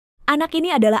Anak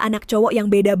ini adalah anak cowok yang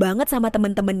beda banget sama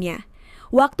temen-temennya.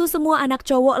 Waktu semua anak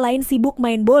cowok lain sibuk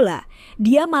main bola,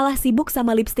 dia malah sibuk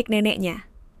sama lipstik neneknya.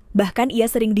 Bahkan ia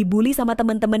sering dibully sama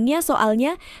temen-temennya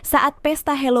soalnya saat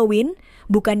pesta Halloween,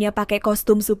 bukannya pakai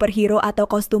kostum superhero atau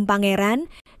kostum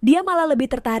pangeran, dia malah lebih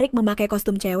tertarik memakai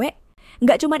kostum cewek.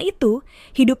 Nggak cuman itu,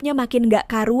 hidupnya makin nggak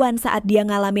karuan saat dia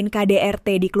ngalamin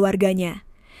KDRT di keluarganya.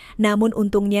 Namun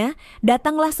untungnya,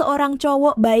 datanglah seorang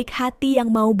cowok baik hati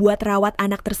yang mau buat rawat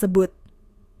anak tersebut.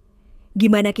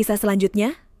 Gimana kisah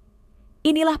selanjutnya?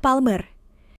 Inilah Palmer.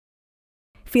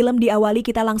 Film diawali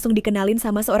kita langsung dikenalin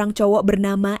sama seorang cowok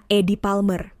bernama Eddie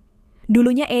Palmer.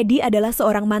 Dulunya Eddie adalah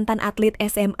seorang mantan atlet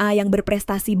SMA yang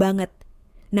berprestasi banget.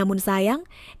 Namun sayang,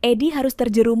 Eddie harus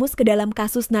terjerumus ke dalam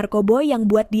kasus narkoboy yang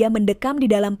buat dia mendekam di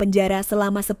dalam penjara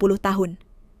selama 10 tahun.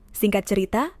 Singkat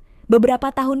cerita,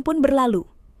 beberapa tahun pun berlalu.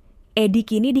 Eddie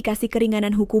kini dikasih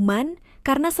keringanan hukuman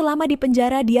karena selama di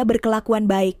penjara dia berkelakuan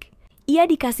baik. Ia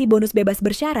dikasih bonus bebas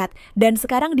bersyarat dan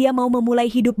sekarang dia mau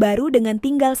memulai hidup baru dengan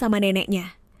tinggal sama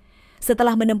neneknya.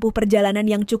 Setelah menempuh perjalanan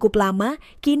yang cukup lama,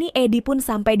 kini Eddie pun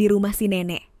sampai di rumah si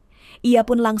nenek. Ia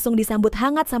pun langsung disambut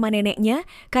hangat sama neneknya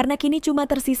karena kini cuma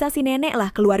tersisa si nenek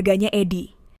lah keluarganya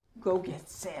Eddie. Go get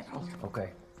settled.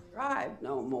 Okay. Drive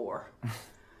no more.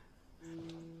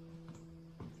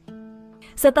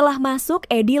 Setelah masuk,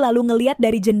 Eddie lalu ngeliat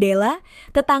dari jendela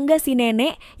tetangga si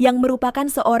nenek yang merupakan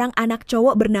seorang anak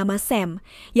cowok bernama Sam,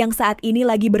 yang saat ini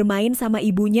lagi bermain sama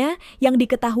ibunya yang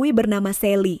diketahui bernama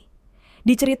Sally.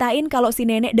 Diceritain kalau si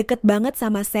nenek deket banget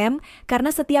sama Sam karena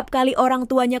setiap kali orang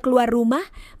tuanya keluar rumah,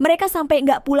 mereka sampai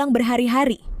nggak pulang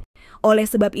berhari-hari. Oleh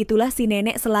sebab itulah si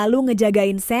nenek selalu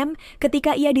ngejagain Sam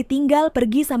ketika ia ditinggal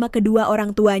pergi sama kedua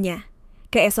orang tuanya.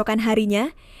 Keesokan harinya,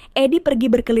 Eddie pergi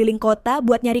berkeliling kota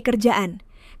buat nyari kerjaan,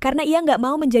 karena ia nggak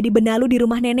mau menjadi benalu di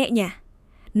rumah neneknya.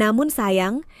 Namun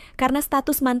sayang, karena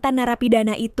status mantan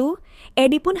narapidana itu,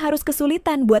 Eddie pun harus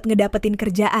kesulitan buat ngedapetin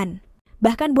kerjaan.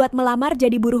 Bahkan buat melamar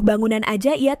jadi buruh bangunan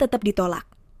aja ia tetap ditolak.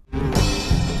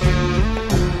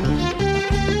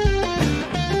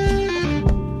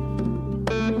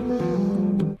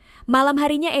 Malam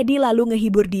harinya Eddie lalu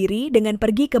ngehibur diri dengan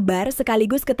pergi ke bar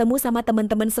sekaligus ketemu sama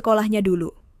teman-teman sekolahnya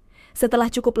dulu.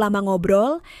 Setelah cukup lama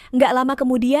ngobrol, nggak lama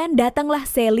kemudian datanglah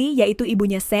Sally, yaitu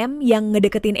ibunya Sam, yang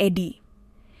ngedeketin Eddie.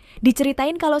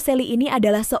 Diceritain kalau Sally ini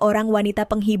adalah seorang wanita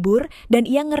penghibur dan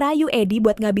ia ngerayu Eddie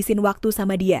buat ngabisin waktu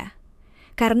sama dia.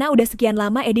 Karena udah sekian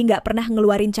lama Eddie nggak pernah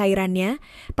ngeluarin cairannya,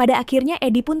 pada akhirnya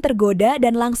Eddie pun tergoda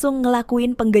dan langsung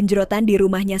ngelakuin penggenjrotan di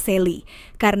rumahnya Sally.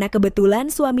 Karena kebetulan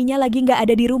suaminya lagi nggak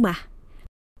ada di rumah.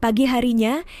 Pagi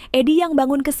harinya, Eddie yang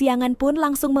bangun kesiangan pun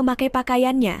langsung memakai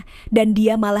pakaiannya dan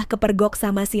dia malah kepergok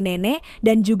sama si nenek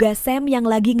dan juga Sam yang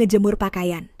lagi ngejemur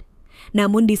pakaian.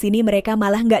 Namun di sini mereka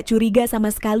malah nggak curiga sama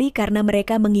sekali karena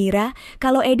mereka mengira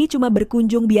kalau Eddie cuma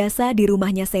berkunjung biasa di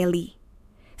rumahnya Sally.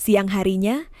 Siang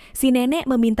harinya, si nenek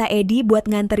meminta Eddie buat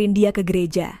nganterin dia ke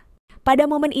gereja. Pada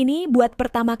momen ini, buat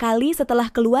pertama kali setelah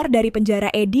keluar dari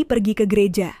penjara Eddie pergi ke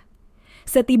gereja.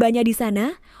 Setibanya di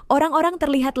sana, orang-orang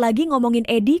terlihat lagi ngomongin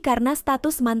Eddie karena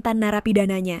status mantan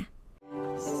narapidananya.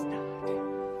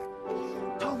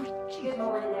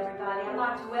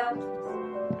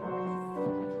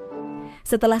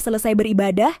 Setelah selesai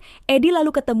beribadah, Eddie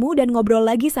lalu ketemu dan ngobrol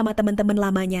lagi sama teman-teman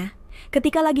lamanya.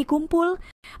 Ketika lagi kumpul,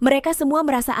 mereka semua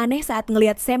merasa aneh saat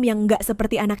ngelihat Sam yang nggak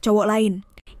seperti anak cowok lain.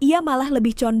 Ia malah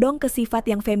lebih condong ke sifat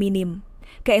yang feminim.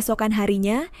 Keesokan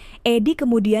harinya, Eddie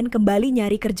kemudian kembali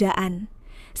nyari kerjaan.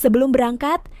 Sebelum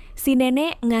berangkat, si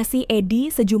nenek ngasih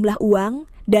Eddie sejumlah uang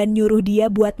dan nyuruh dia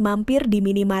buat mampir di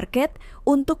minimarket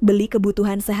untuk beli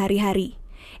kebutuhan sehari-hari.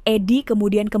 Eddie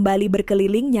kemudian kembali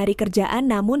berkeliling nyari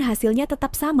kerjaan namun hasilnya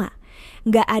tetap sama.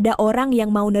 Nggak ada orang yang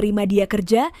mau nerima dia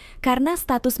kerja karena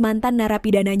status mantan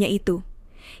narapidananya itu.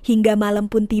 Hingga malam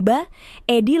pun tiba,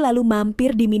 Eddie lalu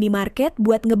mampir di minimarket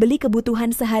buat ngebeli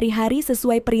kebutuhan sehari-hari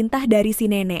sesuai perintah dari si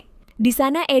nenek. Di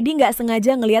sana Eddie nggak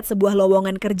sengaja ngelihat sebuah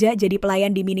lowongan kerja jadi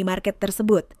pelayan di minimarket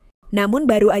tersebut. Namun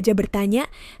baru aja bertanya,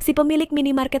 si pemilik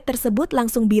minimarket tersebut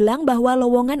langsung bilang bahwa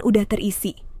lowongan udah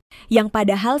terisi. Yang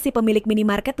padahal si pemilik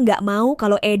minimarket nggak mau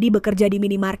kalau Eddie bekerja di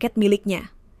minimarket miliknya.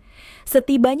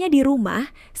 Setibanya di rumah,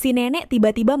 si nenek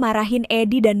tiba-tiba marahin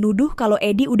Eddie dan nuduh kalau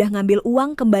Eddie udah ngambil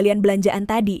uang kembalian belanjaan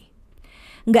tadi.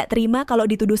 Nggak terima kalau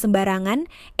dituduh sembarangan,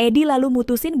 Eddie lalu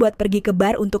mutusin buat pergi ke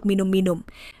bar untuk minum-minum.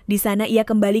 Di sana ia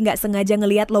kembali nggak sengaja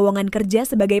ngeliat lowongan kerja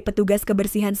sebagai petugas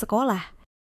kebersihan sekolah.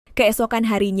 Keesokan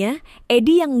harinya,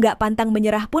 Eddie yang nggak pantang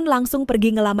menyerah pun langsung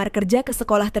pergi ngelamar kerja ke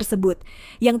sekolah tersebut.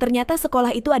 Yang ternyata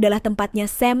sekolah itu adalah tempatnya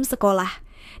Sam sekolah.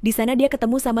 Di sana dia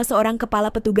ketemu sama seorang kepala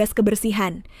petugas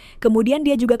kebersihan. Kemudian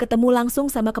dia juga ketemu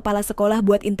langsung sama kepala sekolah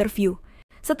buat interview.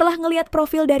 Setelah ngeliat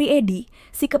profil dari Eddie,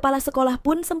 si kepala sekolah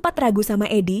pun sempat ragu sama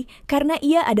Eddie karena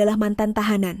ia adalah mantan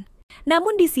tahanan.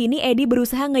 Namun di sini Eddie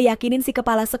berusaha ngeyakinin si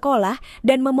kepala sekolah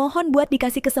dan memohon buat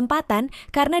dikasih kesempatan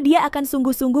karena dia akan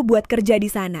sungguh-sungguh buat kerja di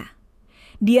sana.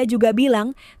 Dia juga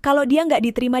bilang kalau dia nggak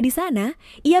diterima di sana,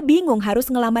 ia bingung harus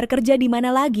ngelamar kerja di mana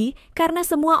lagi karena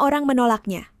semua orang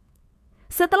menolaknya.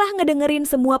 Setelah ngedengerin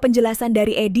semua penjelasan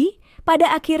dari Eddie, pada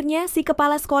akhirnya si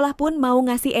kepala sekolah pun mau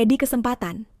ngasih Eddie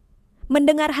kesempatan.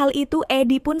 Mendengar hal itu,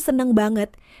 Eddie pun seneng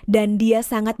banget dan dia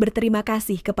sangat berterima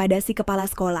kasih kepada si kepala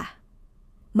sekolah.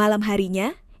 Malam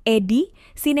harinya, Eddie,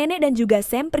 si nenek dan juga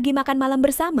Sam pergi makan malam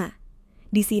bersama.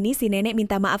 Di sini si nenek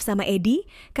minta maaf sama Eddie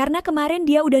karena kemarin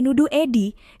dia udah nuduh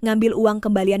Eddie ngambil uang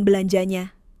kembalian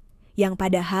belanjanya. Yang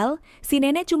padahal si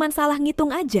nenek cuma salah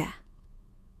ngitung aja.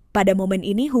 Pada momen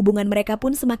ini hubungan mereka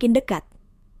pun semakin dekat.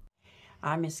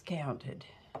 I miscounted.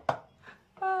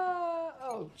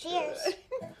 Cheers.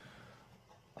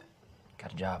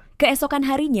 Got a job. Keesokan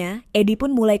harinya, Eddie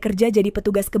pun mulai kerja jadi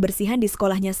petugas kebersihan di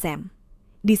sekolahnya Sam.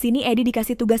 Di sini Eddie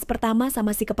dikasih tugas pertama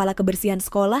sama si kepala kebersihan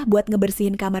sekolah buat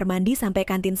ngebersihin kamar mandi sampai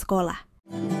kantin sekolah.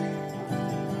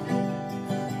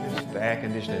 The air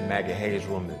conditioning Maggie Hayes'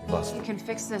 room is busted. You can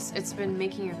fix this. It's been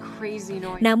making a crazy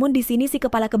noise. Namun di sini si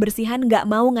kepala kebersihan nggak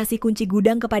mau ngasih kunci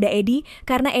gudang kepada Eddie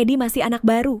karena Eddie masih anak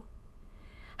baru.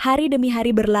 Hari demi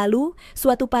hari berlalu,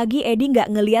 suatu pagi Eddie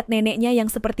nggak ngeliat neneknya yang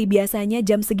seperti biasanya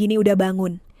jam segini udah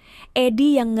bangun.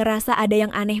 Eddie yang ngerasa ada yang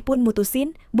aneh pun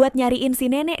mutusin buat nyariin si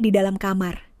nenek di dalam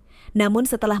kamar. Namun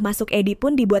setelah masuk Eddie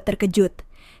pun dibuat terkejut.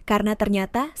 Karena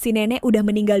ternyata si nenek udah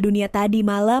meninggal dunia tadi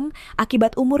malam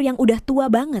akibat umur yang udah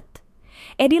tua banget.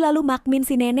 Eddie lalu makmin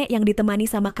si nenek yang ditemani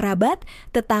sama kerabat,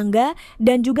 tetangga,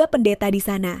 dan juga pendeta di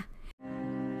sana.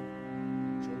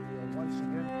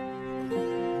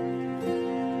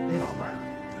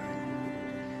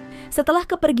 Setelah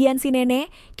kepergian si nenek,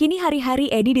 kini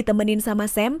hari-hari Eddie ditemenin sama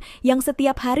Sam yang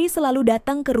setiap hari selalu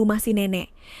datang ke rumah si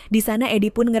nenek. Di sana Eddie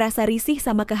pun ngerasa risih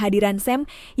sama kehadiran Sam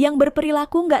yang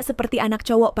berperilaku nggak seperti anak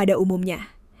cowok pada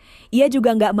umumnya. Ia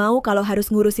juga nggak mau kalau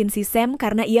harus ngurusin si Sam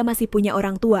karena ia masih punya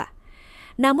orang tua.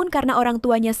 Namun karena orang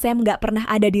tuanya Sam nggak pernah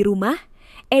ada di rumah,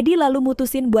 Eddie lalu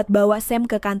mutusin buat bawa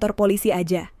Sam ke kantor polisi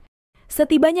aja.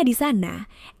 Setibanya di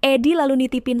sana, Eddie lalu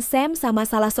nitipin Sam sama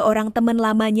salah seorang teman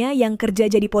lamanya yang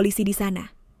kerja jadi polisi di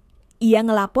sana. Ia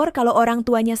ngelapor kalau orang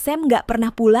tuanya Sam nggak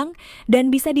pernah pulang dan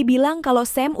bisa dibilang kalau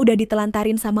Sam udah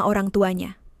ditelantarin sama orang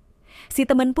tuanya. Si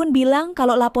teman pun bilang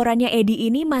kalau laporannya Eddie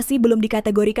ini masih belum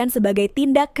dikategorikan sebagai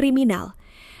tindak kriminal.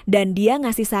 Dan dia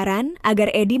ngasih saran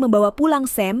agar Eddie membawa pulang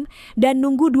Sam dan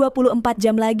nunggu 24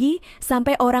 jam lagi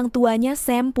sampai orang tuanya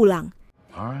Sam pulang.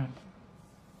 Alright.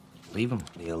 Leave him.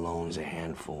 The alone's a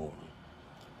handful.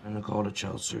 And I call the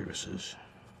child services.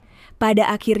 Pada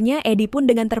akhirnya Eddie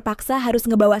pun dengan terpaksa harus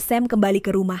ngebawa Sam kembali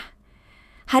ke rumah.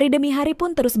 Hari demi hari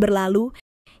pun terus berlalu,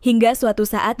 hingga suatu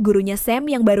saat gurunya Sam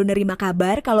yang baru nerima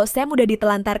kabar kalau Sam udah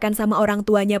ditelantarkan sama orang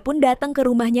tuanya pun datang ke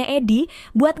rumahnya Eddie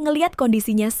buat ngeliat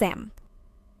kondisinya Sam.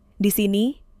 Di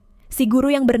sini, si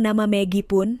guru yang bernama Maggie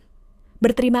pun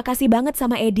berterima kasih banget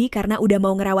sama Eddie karena udah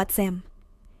mau ngerawat Sam.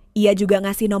 Ia juga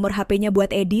ngasih nomor HP-nya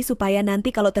buat Eddie supaya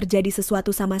nanti kalau terjadi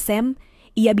sesuatu sama Sam,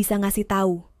 ia bisa ngasih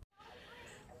tahu.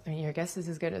 I mean, your guess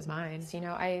is as good as mine. You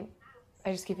know, I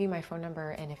just give you my phone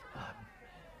number and if...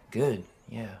 Good.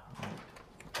 Yeah.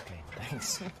 Okay,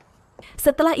 thanks.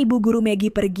 Setelah ibu guru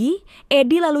Maggie pergi,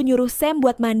 Eddie lalu nyuruh Sam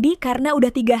buat mandi karena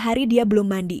udah 3 hari dia belum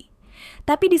mandi.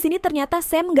 Tapi di sini ternyata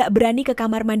Sam nggak berani ke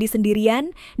kamar mandi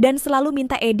sendirian dan selalu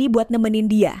minta Eddie buat nemenin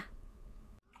dia.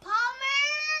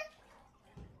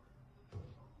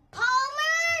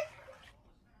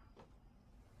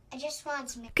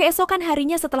 Keesokan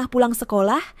harinya setelah pulang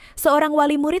sekolah, seorang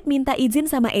wali murid minta izin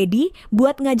sama Eddie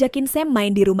buat ngajakin Sam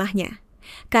main di rumahnya.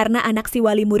 Karena anak si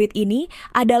wali murid ini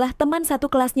adalah teman satu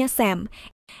kelasnya Sam.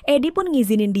 Eddie pun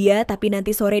ngizinin dia, tapi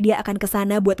nanti sore dia akan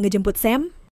kesana buat ngejemput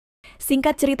Sam.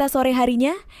 Singkat cerita sore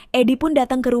harinya, Eddie pun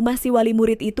datang ke rumah si wali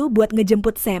murid itu buat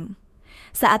ngejemput Sam.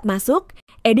 Saat masuk,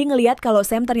 Eddie ngeliat kalau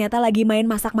Sam ternyata lagi main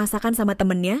masak-masakan sama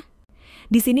temennya.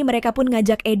 Di sini mereka pun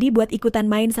ngajak Eddie buat ikutan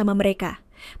main sama mereka.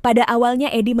 Pada awalnya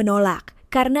Eddie menolak,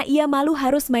 karena ia malu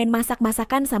harus main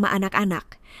masak-masakan sama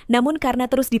anak-anak. Namun karena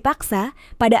terus dipaksa,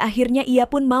 pada akhirnya ia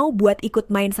pun mau buat ikut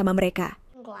main sama mereka.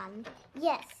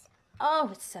 Yes.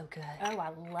 Oh, it's so good. Oh, I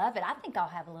love it. I think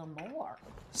I'll have a little more.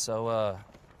 So,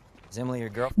 is Emily your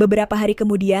girl? Beberapa hari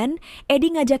kemudian,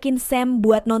 Eddie ngajakin Sam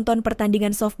buat nonton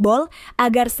pertandingan softball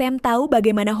agar Sam tahu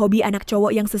bagaimana hobi anak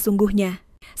cowok yang sesungguhnya.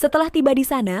 Setelah tiba di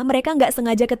sana, mereka nggak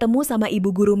sengaja ketemu sama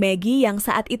ibu guru Maggie yang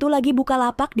saat itu lagi buka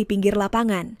lapak di pinggir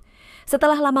lapangan.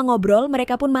 Setelah lama ngobrol,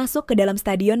 mereka pun masuk ke dalam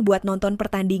stadion buat nonton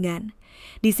pertandingan.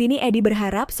 Di sini Eddie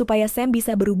berharap supaya Sam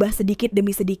bisa berubah sedikit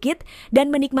demi sedikit dan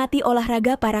menikmati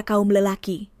olahraga para kaum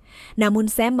lelaki.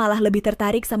 Namun Sam malah lebih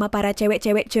tertarik sama para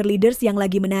cewek-cewek cheerleaders yang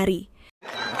lagi menari.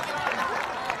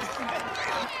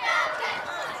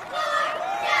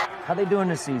 How they doing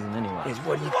this season anyway?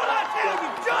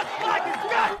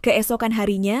 Keesokan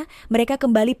harinya, mereka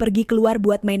kembali pergi keluar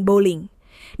buat main bowling.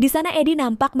 Di sana Eddie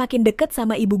nampak makin deket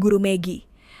sama ibu guru Maggie.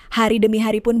 Hari demi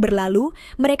hari pun berlalu,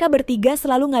 mereka bertiga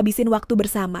selalu ngabisin waktu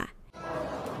bersama.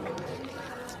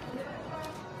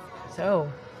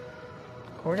 So,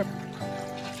 quarter.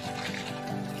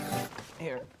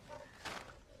 Here.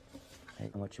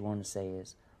 And what you want to say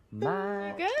is,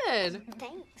 my... Good.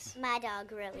 Thanks. My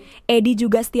dog really. Eddie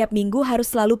juga setiap minggu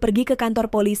harus selalu pergi ke kantor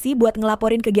polisi buat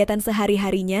ngelaporin kegiatan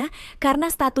sehari-harinya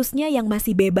karena statusnya yang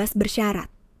masih bebas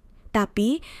bersyarat.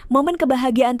 Tapi, momen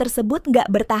kebahagiaan tersebut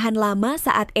nggak bertahan lama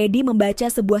saat Eddie membaca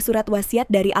sebuah surat wasiat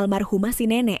dari almarhumah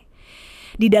si nenek.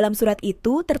 Di dalam surat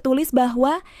itu tertulis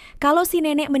bahwa kalau si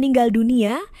nenek meninggal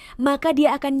dunia, maka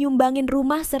dia akan nyumbangin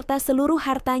rumah serta seluruh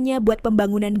hartanya buat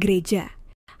pembangunan gereja.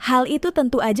 Hal itu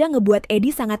tentu aja ngebuat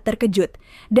Eddie sangat terkejut,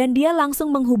 dan dia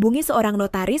langsung menghubungi seorang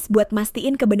notaris buat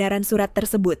mastiin kebenaran surat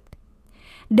tersebut.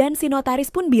 Dan si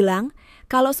notaris pun bilang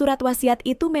kalau surat wasiat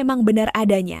itu memang benar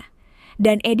adanya.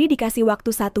 Dan Eddie dikasih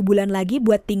waktu 1 bulan lagi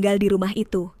buat tinggal di rumah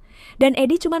itu. Dan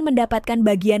Eddie cuma mendapatkan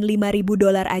bagian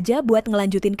 $5.000 aja buat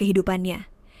ngelanjutin kehidupannya.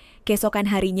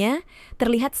 Keesokan harinya,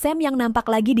 terlihat Sam yang nampak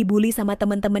lagi dibully sama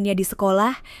teman-temannya di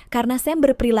sekolah karena Sam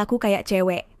berperilaku kayak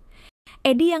cewek.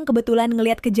 Eddie yang kebetulan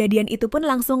ngeliat kejadian itu pun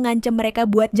langsung ngancem mereka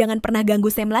buat jangan pernah ganggu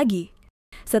Sam lagi.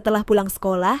 Setelah pulang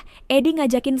sekolah, Eddie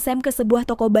ngajakin Sam ke sebuah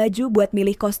toko baju buat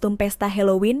milih kostum pesta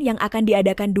Halloween yang akan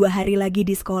diadakan 2 hari lagi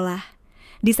di sekolah.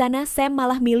 Di sana Sam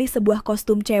malah milih sebuah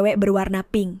kostum cewek berwarna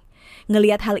pink.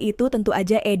 Ngeliat hal itu tentu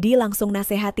aja Eddie langsung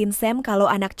nasehatin Sam kalau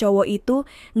anak cowok itu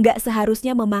nggak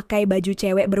seharusnya memakai baju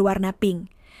cewek berwarna pink.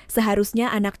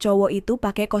 Seharusnya anak cowok itu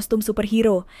pakai kostum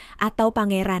superhero atau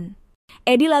pangeran.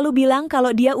 Eddie lalu bilang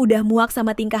kalau dia udah muak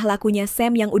sama tingkah lakunya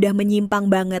Sam yang udah menyimpang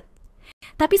banget.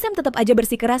 Tapi Sam tetap aja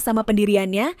bersikeras sama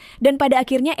pendiriannya dan pada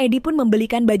akhirnya Eddie pun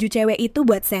membelikan baju cewek itu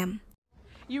buat Sam.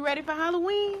 You ready for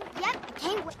Halloween? Yep,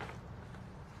 can't wait.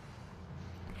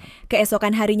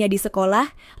 Keesokan harinya di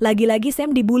sekolah, lagi-lagi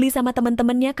Sam dibully sama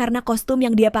teman-temannya karena kostum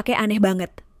yang dia pakai aneh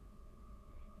banget.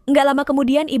 Nggak lama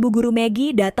kemudian ibu guru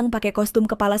Maggie datang pakai kostum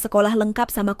kepala sekolah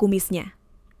lengkap sama kumisnya.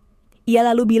 Ia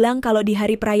lalu bilang kalau di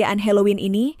hari perayaan Halloween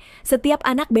ini, setiap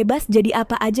anak bebas jadi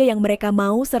apa aja yang mereka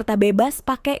mau serta bebas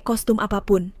pakai kostum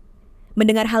apapun.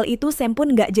 Mendengar hal itu Sam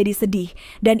pun nggak jadi sedih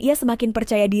dan ia semakin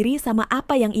percaya diri sama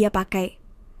apa yang ia pakai.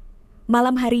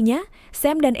 Malam harinya,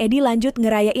 Sam dan Eddie lanjut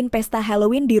ngerayain pesta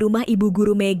Halloween di rumah ibu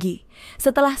guru Maggie.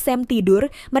 Setelah Sam tidur,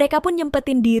 mereka pun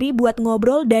nyempetin diri buat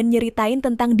ngobrol dan nyeritain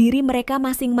tentang diri mereka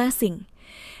masing-masing.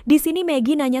 Di sini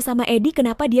Maggie nanya sama Eddie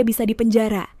kenapa dia bisa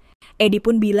dipenjara. Eddie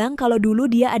pun bilang kalau dulu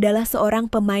dia adalah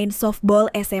seorang pemain softball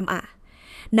SMA.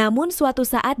 Namun suatu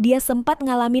saat dia sempat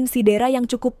ngalamin sidera yang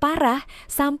cukup parah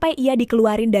sampai ia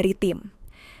dikeluarin dari tim.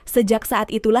 Sejak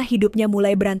saat itulah hidupnya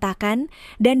mulai berantakan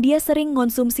dan dia sering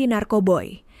konsumsi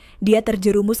narkoboy. Dia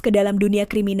terjerumus ke dalam dunia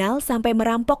kriminal sampai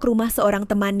merampok rumah seorang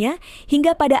temannya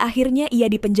hingga pada akhirnya ia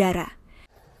dipenjara.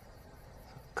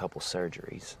 Couple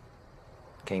surgeries.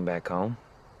 Came back home,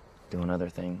 doing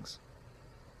other things.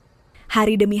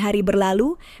 Hari demi hari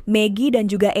berlalu, Maggie dan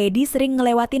juga Eddie sering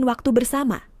ngelewatin waktu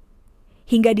bersama.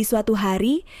 Hingga di suatu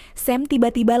hari, Sam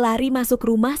tiba-tiba lari masuk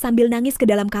rumah sambil nangis ke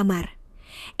dalam kamar.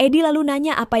 Eddie lalu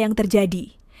nanya apa yang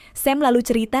terjadi. Sam lalu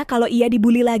cerita kalau ia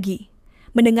dibully lagi.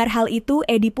 Mendengar hal itu,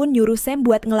 Eddie pun nyuruh Sam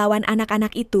buat ngelawan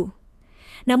anak-anak itu.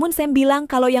 Namun Sam bilang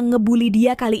kalau yang ngebully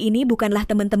dia kali ini bukanlah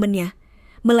teman-temannya,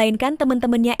 melainkan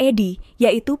teman-temannya Eddie,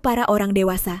 yaitu para orang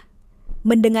dewasa.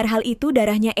 Mendengar hal itu,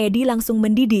 darahnya Eddie langsung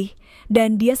mendidih,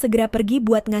 dan dia segera pergi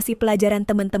buat ngasih pelajaran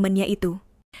teman-temannya itu.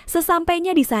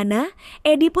 Sesampainya di sana,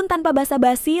 Eddie pun tanpa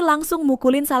basa-basi langsung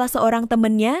mukulin salah seorang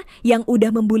temennya yang udah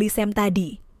membuli Sam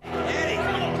tadi.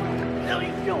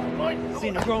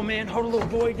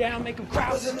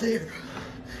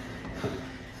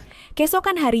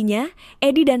 Keesokan harinya,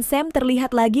 Eddie dan Sam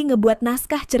terlihat lagi ngebuat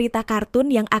naskah cerita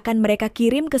kartun yang akan mereka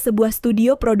kirim ke sebuah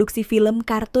studio produksi film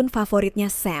kartun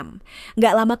favoritnya Sam.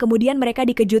 Nggak lama kemudian mereka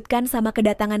dikejutkan sama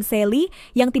kedatangan Sally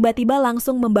yang tiba-tiba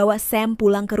langsung membawa Sam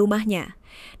pulang ke rumahnya.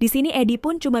 Di sini Eddie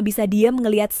pun cuma bisa diem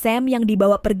ngeliat Sam yang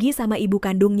dibawa pergi sama ibu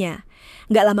kandungnya.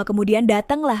 Nggak lama kemudian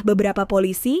datanglah beberapa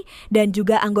polisi dan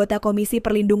juga anggota Komisi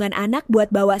Perlindungan Anak buat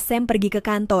bawa Sam pergi ke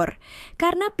kantor.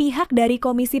 Karena pihak dari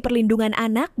Komisi Perlindungan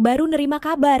Anak baru nerima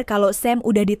kabar kalau Sam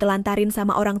udah ditelantarin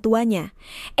sama orang tuanya.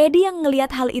 Eddie yang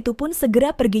ngeliat hal itu pun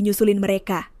segera pergi nyusulin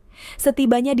mereka.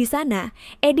 Setibanya di sana,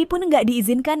 Eddie pun nggak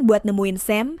diizinkan buat nemuin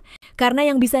Sam, karena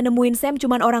yang bisa nemuin Sam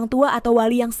cuma orang tua atau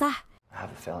wali yang sah. I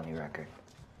have a felony record.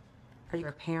 Are you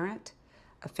a parent?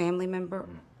 A family member?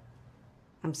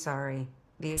 I'm sorry.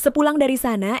 Sepulang dari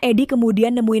sana, Eddie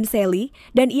kemudian nemuin Sally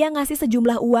dan ia ngasih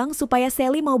sejumlah uang supaya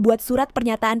Sally mau buat surat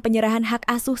pernyataan penyerahan hak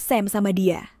asuh Sam sama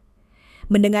dia.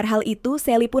 Mendengar hal itu,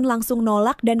 Sally pun langsung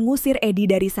nolak dan ngusir Eddie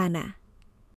dari sana.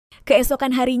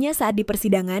 Keesokan harinya saat di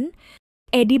persidangan,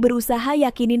 Eddie berusaha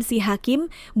yakinin si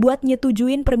hakim buat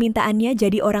nyetujuin permintaannya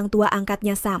jadi orang tua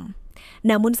angkatnya Sam.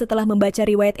 Namun setelah membaca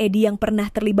riwayat Eddie yang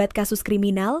pernah terlibat kasus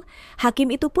kriminal,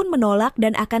 hakim itu pun menolak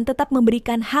dan akan tetap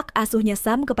memberikan hak asuhnya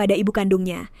Sam kepada ibu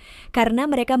kandungnya. Karena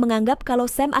mereka menganggap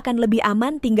kalau Sam akan lebih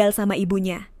aman tinggal sama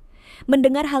ibunya.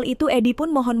 Mendengar hal itu, Eddie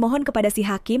pun mohon-mohon kepada si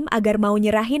hakim agar mau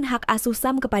nyerahin hak asuh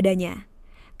Sam kepadanya.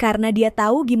 Karena dia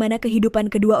tahu gimana kehidupan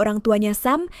kedua orang tuanya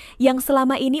Sam yang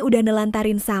selama ini udah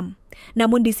nelantarin Sam.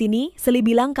 Namun di sini, Sally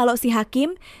bilang kalau si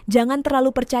hakim jangan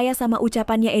terlalu percaya sama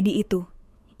ucapannya Eddie itu.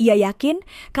 Ia yakin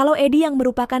kalau Eddie yang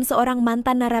merupakan seorang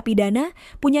mantan narapidana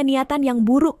punya niatan yang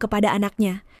buruk kepada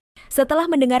anaknya. Setelah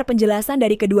mendengar penjelasan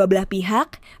dari kedua belah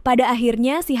pihak, pada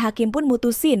akhirnya si hakim pun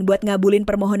mutusin buat ngabulin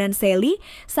permohonan Sally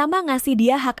sama ngasih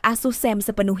dia hak asuh Sam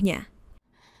sepenuhnya.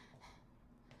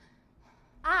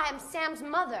 I'm Sam's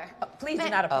mother. Please do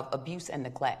not. Abuse and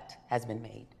neglect has been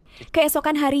made.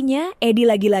 Keesokan harinya, Eddie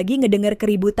lagi-lagi ngedenger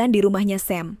keributan di rumahnya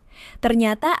Sam.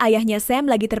 Ternyata ayahnya Sam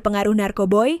lagi terpengaruh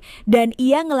narkoboy dan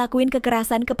ia ngelakuin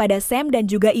kekerasan kepada Sam dan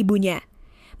juga ibunya.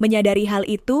 Menyadari hal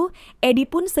itu, Eddie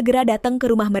pun segera datang ke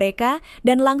rumah mereka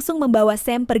dan langsung membawa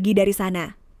Sam pergi dari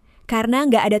sana. Karena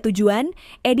nggak ada tujuan,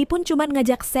 Eddie pun cuma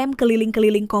ngajak Sam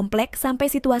keliling-keliling komplek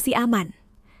sampai situasi aman.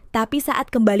 Tapi saat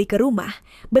kembali ke rumah,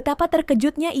 betapa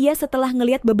terkejutnya ia setelah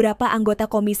ngelihat beberapa anggota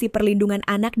Komisi Perlindungan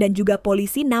Anak dan juga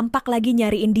polisi nampak lagi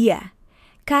nyariin dia.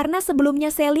 Karena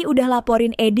sebelumnya Sally udah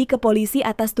laporin Eddie ke polisi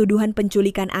atas tuduhan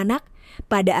penculikan anak,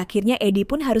 pada akhirnya Eddie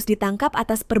pun harus ditangkap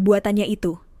atas perbuatannya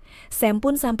itu. Sam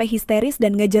pun sampai histeris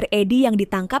dan ngejar Eddie yang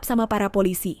ditangkap sama para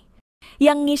polisi.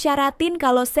 Yang ngisyaratin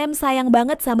kalau Sam sayang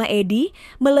banget sama Eddie,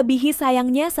 melebihi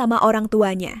sayangnya sama orang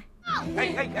tuanya.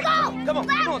 Hey, come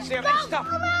on, Sam, stop.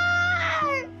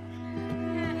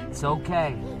 It's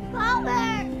okay.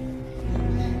 Father!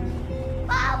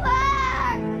 Father!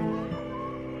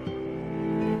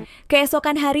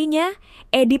 Keesokan harinya,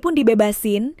 Eddie pun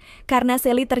dibebasin karena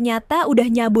Sally ternyata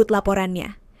udah nyabut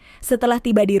laporannya. Setelah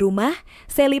tiba di rumah,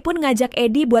 Sally pun ngajak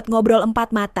Eddie buat ngobrol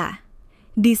empat mata.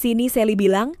 Di sini Sally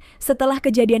bilang, setelah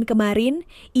kejadian kemarin,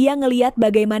 ia ngeliat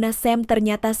bagaimana Sam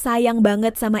ternyata sayang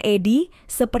banget sama Eddie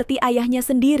seperti ayahnya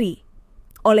sendiri.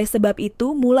 Oleh sebab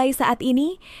itu, mulai saat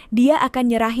ini, dia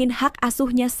akan nyerahin hak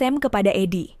asuhnya Sam kepada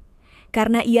Eddie.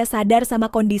 Karena ia sadar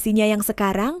sama kondisinya yang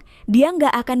sekarang, dia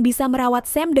nggak akan bisa merawat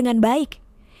Sam dengan baik.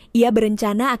 Ia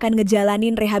berencana akan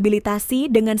ngejalanin rehabilitasi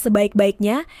dengan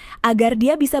sebaik-baiknya agar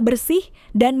dia bisa bersih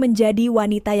dan menjadi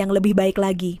wanita yang lebih baik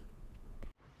lagi.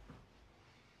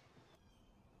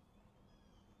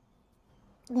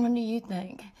 What do you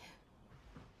think?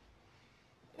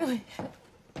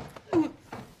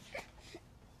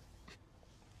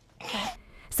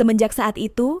 Semenjak saat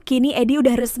itu, kini Eddie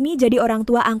udah resmi jadi orang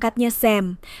tua angkatnya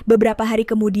Sam. Beberapa hari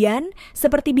kemudian,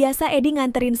 seperti biasa Eddie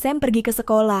nganterin Sam pergi ke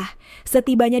sekolah.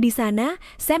 Setibanya di sana,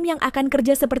 Sam yang akan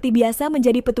kerja seperti biasa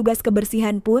menjadi petugas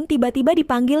kebersihan pun tiba-tiba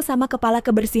dipanggil sama kepala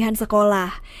kebersihan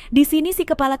sekolah. Di sini si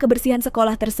kepala kebersihan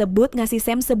sekolah tersebut ngasih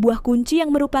Sam sebuah kunci yang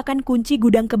merupakan kunci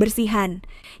gudang kebersihan.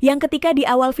 Yang ketika di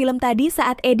awal film tadi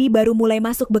saat Eddie baru mulai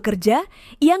masuk bekerja,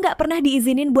 ia nggak pernah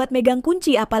diizinin buat megang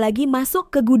kunci apalagi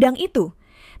masuk ke gudang itu.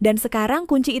 Dan sekarang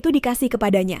kunci itu dikasih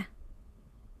kepadanya.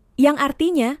 Yang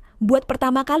artinya, buat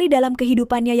pertama kali dalam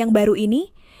kehidupannya yang baru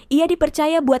ini, ia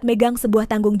dipercaya buat megang sebuah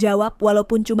tanggung jawab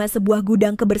walaupun cuma sebuah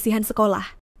gudang kebersihan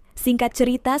sekolah. Singkat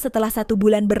cerita, setelah 1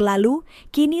 bulan berlalu,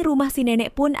 kini rumah si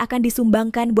nenek pun akan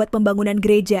disumbangkan buat pembangunan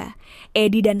gereja.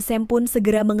 Eddie dan Sam pun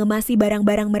segera mengemasi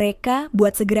barang-barang mereka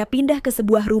buat segera pindah ke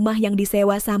sebuah rumah yang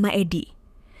disewa sama Eddie.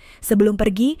 Sebelum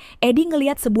pergi, Eddie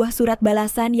ngeliat sebuah surat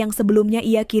balasan yang sebelumnya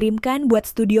ia kirimkan buat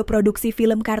studio produksi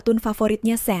film kartun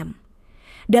favoritnya Sam.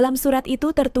 Dalam surat itu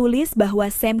tertulis bahwa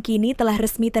Sam kini telah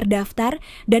resmi terdaftar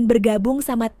dan bergabung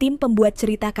sama tim pembuat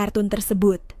cerita kartun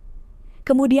tersebut.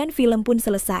 Kemudian film pun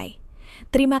selesai.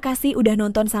 Terima kasih udah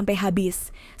nonton sampai habis.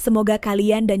 Semoga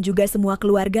kalian dan juga semua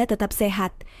keluarga tetap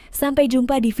sehat. Sampai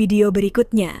jumpa di video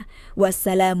berikutnya.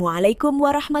 Wassalamualaikum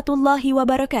warahmatullahi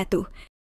wabarakatuh.